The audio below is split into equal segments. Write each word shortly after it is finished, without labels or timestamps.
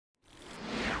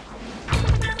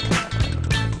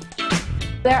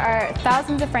There are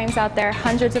thousands of frames out there,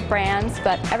 hundreds of brands,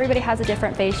 but everybody has a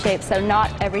different face shape, so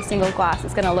not every single glass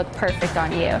is going to look perfect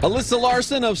on you. Alyssa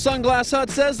Larson of Sunglass Hut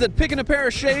says that picking a pair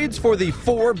of shades for the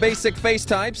 4 basic face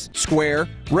types, square,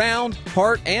 round,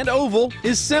 heart, and oval,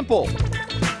 is simple.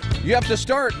 You have to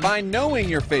start by knowing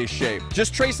your face shape.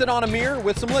 Just trace it on a mirror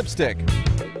with some lipstick.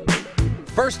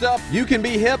 First up, you can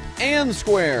be hip and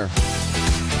square.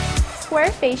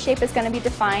 Square face shape is going to be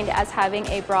defined as having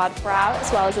a broad brow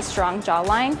as well as a strong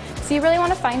jawline. So you really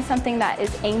want to find something that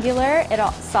is angular.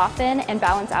 It'll soften and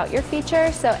balance out your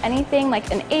features. So anything like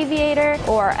an aviator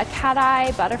or a cat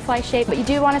eye, butterfly shape, but you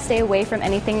do want to stay away from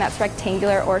anything that's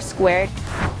rectangular or squared.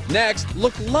 Next,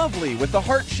 look lovely with the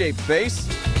heart-shaped face.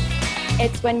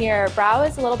 It's when your brow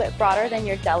is a little bit broader than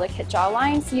your delicate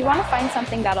jawline, so you want to find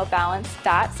something that'll balance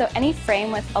that. So any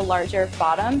frame with a larger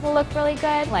bottom will look really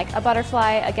good, like a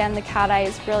butterfly. Again, the cat eye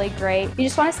is really great. You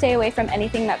just want to stay away from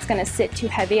anything that's going to sit too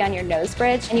heavy on your nose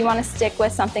bridge, and you want to stick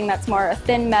with something that's more a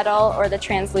thin metal or the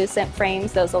translucent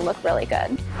frames. Those will look really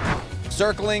good.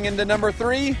 Circling into number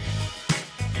 3,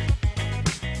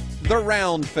 the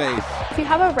round face. If you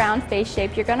have a round face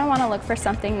shape, you're going to want to look for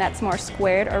something that's more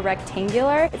squared or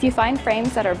rectangular. If you find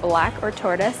frames that are black or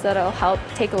tortoise, that'll help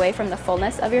take away from the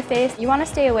fullness of your face. You want to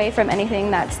stay away from anything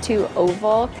that's too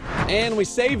oval. And we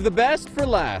save the best for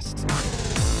last.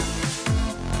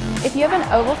 If you have an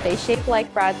oval face shape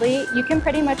like Bradley, you can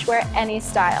pretty much wear any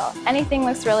style. Anything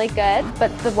looks really good, but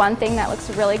the one thing that looks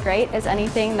really great is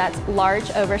anything that's large,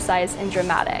 oversized, and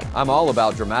dramatic. I'm all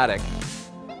about dramatic.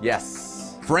 Yes.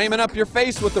 Framing up your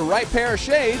face with the right pair of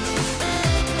shades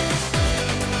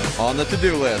on the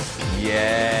to-do list.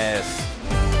 Yes.